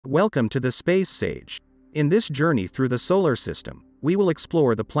Welcome to the Space Sage. In this journey through the solar system, we will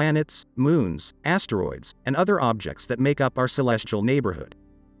explore the planets, moons, asteroids, and other objects that make up our celestial neighborhood.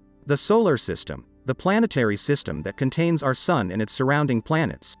 The solar system, the planetary system that contains our sun and its surrounding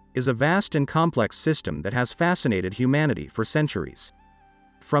planets, is a vast and complex system that has fascinated humanity for centuries.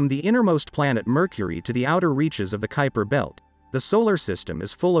 From the innermost planet Mercury to the outer reaches of the Kuiper Belt, the solar system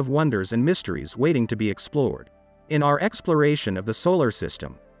is full of wonders and mysteries waiting to be explored. In our exploration of the solar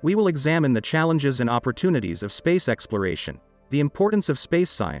system, we will examine the challenges and opportunities of space exploration, the importance of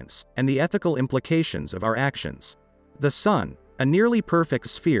space science, and the ethical implications of our actions. The Sun, a nearly perfect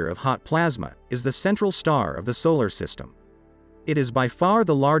sphere of hot plasma, is the central star of the solar system. It is by far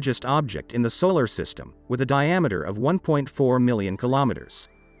the largest object in the solar system, with a diameter of 1.4 million kilometers.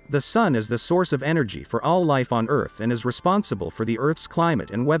 The Sun is the source of energy for all life on Earth and is responsible for the Earth's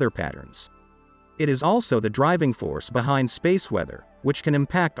climate and weather patterns. It is also the driving force behind space weather, which can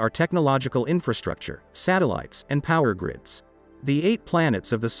impact our technological infrastructure, satellites, and power grids. The 8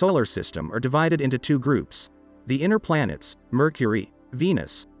 planets of the solar system are divided into 2 groups: the inner planets, Mercury,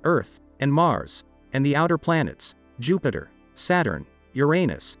 Venus, Earth, and Mars, and the outer planets, Jupiter, Saturn,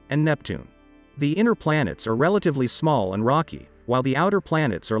 Uranus, and Neptune. The inner planets are relatively small and rocky, while the outer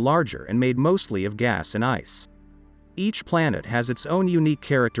planets are larger and made mostly of gas and ice. Each planet has its own unique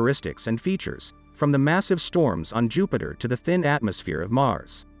characteristics and features, from the massive storms on Jupiter to the thin atmosphere of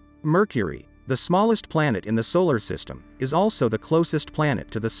Mars. Mercury, the smallest planet in the solar system, is also the closest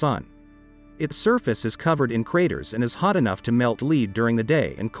planet to the Sun. Its surface is covered in craters and is hot enough to melt lead during the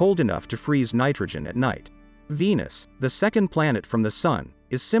day and cold enough to freeze nitrogen at night. Venus, the second planet from the Sun,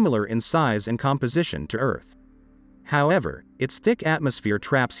 is similar in size and composition to Earth. However, its thick atmosphere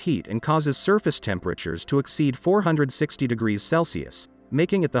traps heat and causes surface temperatures to exceed 460 degrees Celsius,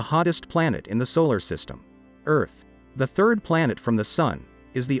 making it the hottest planet in the solar system. Earth, the third planet from the Sun,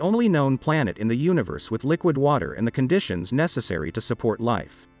 is the only known planet in the universe with liquid water and the conditions necessary to support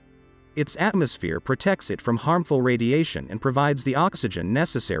life. Its atmosphere protects it from harmful radiation and provides the oxygen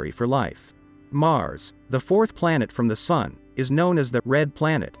necessary for life. Mars, the fourth planet from the Sun, is known as the red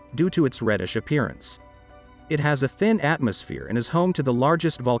planet due to its reddish appearance. It has a thin atmosphere and is home to the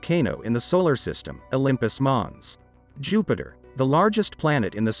largest volcano in the solar system, Olympus Mons. Jupiter, the largest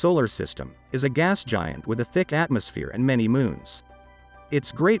planet in the solar system, is a gas giant with a thick atmosphere and many moons.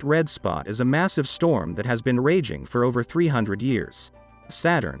 Its Great Red Spot is a massive storm that has been raging for over 300 years.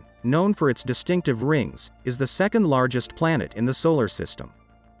 Saturn, known for its distinctive rings, is the second largest planet in the solar system.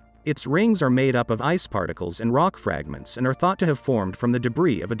 Its rings are made up of ice particles and rock fragments and are thought to have formed from the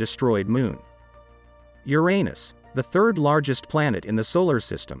debris of a destroyed moon. Uranus, the third largest planet in the solar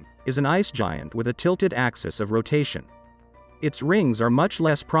system, is an ice giant with a tilted axis of rotation. Its rings are much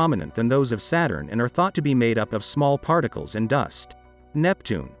less prominent than those of Saturn and are thought to be made up of small particles and dust.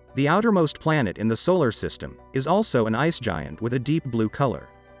 Neptune, the outermost planet in the solar system, is also an ice giant with a deep blue color.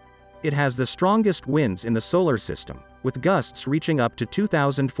 It has the strongest winds in the solar system, with gusts reaching up to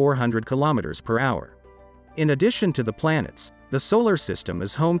 2,400 kilometers per hour. In addition to the planets, the solar system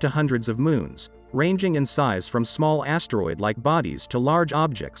is home to hundreds of moons, ranging in size from small asteroid-like bodies to large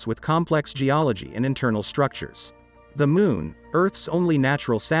objects with complex geology and internal structures. The Moon, Earth's only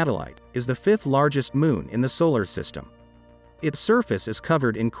natural satellite, is the 5th largest moon in the solar system. Its surface is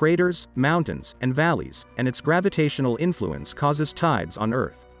covered in craters, mountains, and valleys, and its gravitational influence causes tides on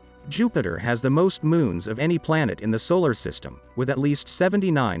Earth. Jupiter has the most moons of any planet in the solar system, with at least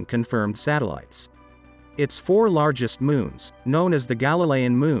 79 confirmed satellites. Its 4 largest moons, known as the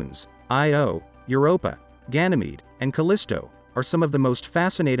Galilean moons, Io, Europa, Ganymede, and Callisto, are some of the most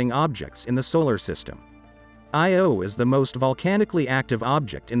fascinating objects in the solar system. Io is the most volcanically active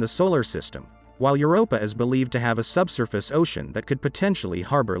object in the solar system, while Europa is believed to have a subsurface ocean that could potentially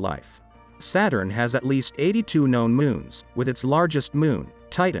harbor life. Saturn has at least 82 known moons, with its largest moon,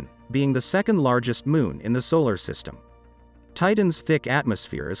 Titan, being the second largest moon in the solar system. Titan's thick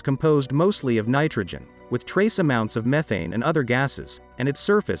atmosphere is composed mostly of nitrogen, with trace amounts of methane and other gases, and its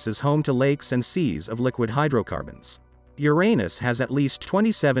surface is home to lakes and seas of liquid hydrocarbons. Uranus has at least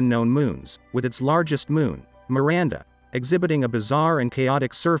 27 known moons, with its largest moon, Miranda, exhibiting a bizarre and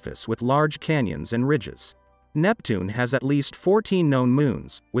chaotic surface with large canyons and ridges. Neptune has at least 14 known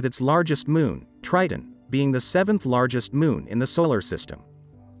moons, with its largest moon, Triton, being the 7th largest moon in the solar system.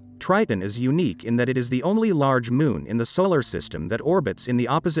 Triton is unique in that it is the only large moon in the solar system that orbits in the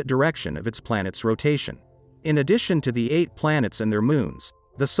opposite direction of its planet's rotation. In addition to the 8 planets and their moons,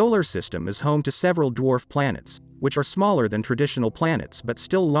 the solar system is home to several dwarf planets, which are smaller than traditional planets but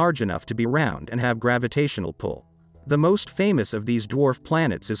still large enough to be round and have gravitational pull. The most famous of these dwarf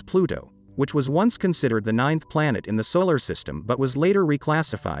planets is Pluto, which was once considered the ninth planet in the solar system but was later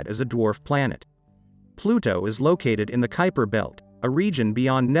reclassified as a dwarf planet. Pluto is located in the Kuiper Belt, a region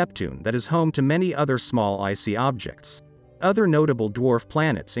beyond Neptune that is home to many other small icy objects. Other notable dwarf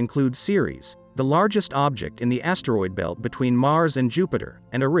planets include Ceres, the largest object in the asteroid belt between Mars and Jupiter,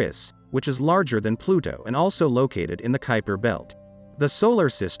 and Eris, which is larger than Pluto and also located in the Kuiper Belt. The solar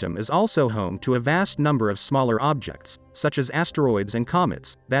system is also home to a vast number of smaller objects, such as asteroids and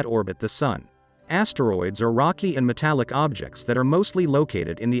comets, that orbit the Sun. Asteroids are rocky and metallic objects that are mostly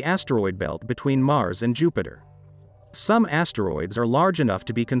located in the asteroid belt between Mars and Jupiter. Some asteroids are large enough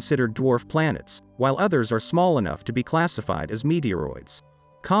to be considered dwarf planets, while others are small enough to be classified as meteoroids.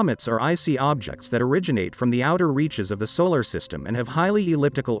 Comets are icy objects that originate from the outer reaches of the solar system and have highly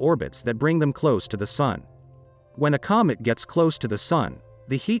elliptical orbits that bring them close to the Sun. When a comet gets close to the Sun,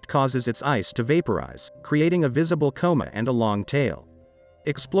 the heat causes its ice to vaporize, creating a visible coma and a long tail.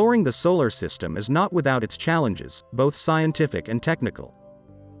 Exploring the solar system is not without its challenges, both scientific and technical.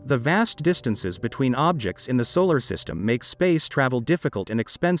 The vast distances between objects in the solar system make space travel difficult and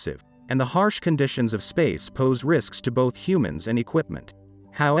expensive, and the harsh conditions of space pose risks to both humans and equipment.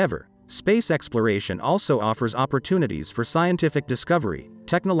 However, space exploration also offers opportunities for scientific discovery,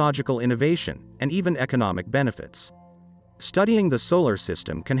 technological innovation, and even economic benefits. Studying the solar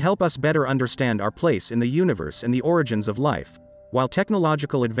system can help us better understand our place in the universe and the origins of life, while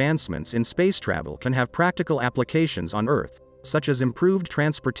technological advancements in space travel can have practical applications on Earth, such as improved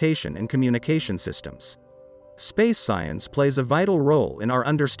transportation and communication systems. Space science plays a vital role in our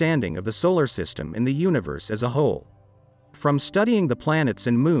understanding of the solar system and the universe as a whole. From studying the planets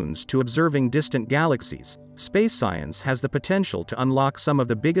and moons to observing distant galaxies, space science has the potential to unlock some of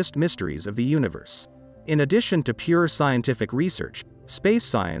the biggest mysteries of the universe. In addition to pure scientific research, space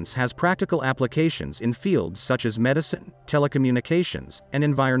science has practical applications in fields such as medicine, telecommunications, and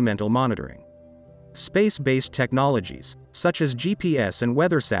environmental monitoring. Space-based technologies, such as GPS and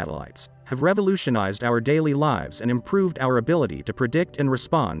weather satellites, have revolutionized our daily lives and improved our ability to predict and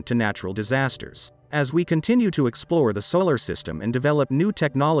respond to natural disasters. As we continue to explore the solar system and develop new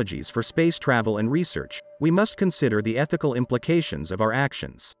technologies for space travel and research, we must consider the ethical implications of our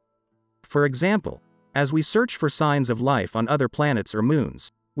actions. For example, as we search for signs of life on other planets or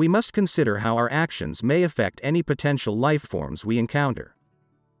moons, we must consider how our actions may affect any potential life forms we encounter.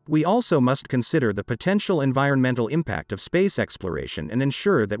 We also must consider the potential environmental impact of space exploration and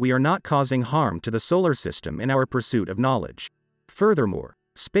ensure that we are not causing harm to the solar system in our pursuit of knowledge. Furthermore,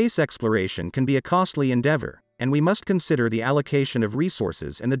 space exploration can be a costly endeavor, and we must consider the allocation of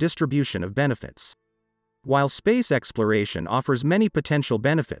resources and the distribution of benefits. While space exploration offers many potential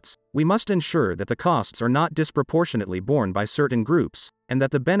benefits, we must ensure that the costs are not disproportionately borne by certain groups, and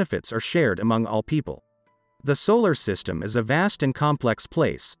that the benefits are shared among all people. The solar system is a vast and complex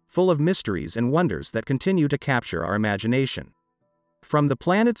place, full of mysteries and wonders that continue to capture our imagination. From the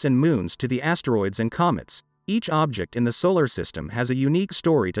planets and moons to the asteroids and comets, each object in the solar system has a unique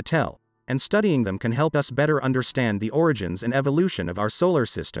story to tell, and studying them can help us better understand the origins and evolution of our solar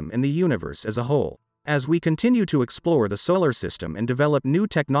system and the universe as a whole. As we continue to explore the solar system and develop new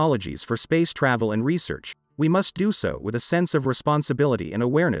technologies for space travel and research, we must do so with a sense of responsibility and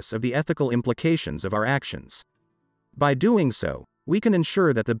awareness of the ethical implications of our actions. By doing so, we can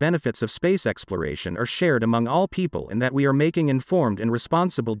ensure that the benefits of space exploration are shared among all people and that we are making informed and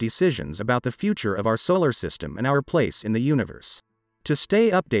responsible decisions about the future of our solar system and our place in the universe. To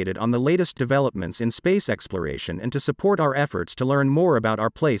stay updated on the latest developments in space exploration and to support our efforts to learn more about our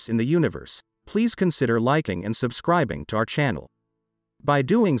place in the universe, please consider liking and subscribing to our channel. By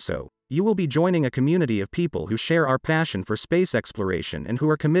doing so, you will be joining a community of people who share our passion for space exploration and who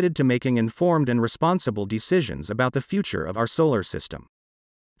are committed to making informed and responsible decisions about the future of our solar system.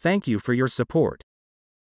 Thank you for your support.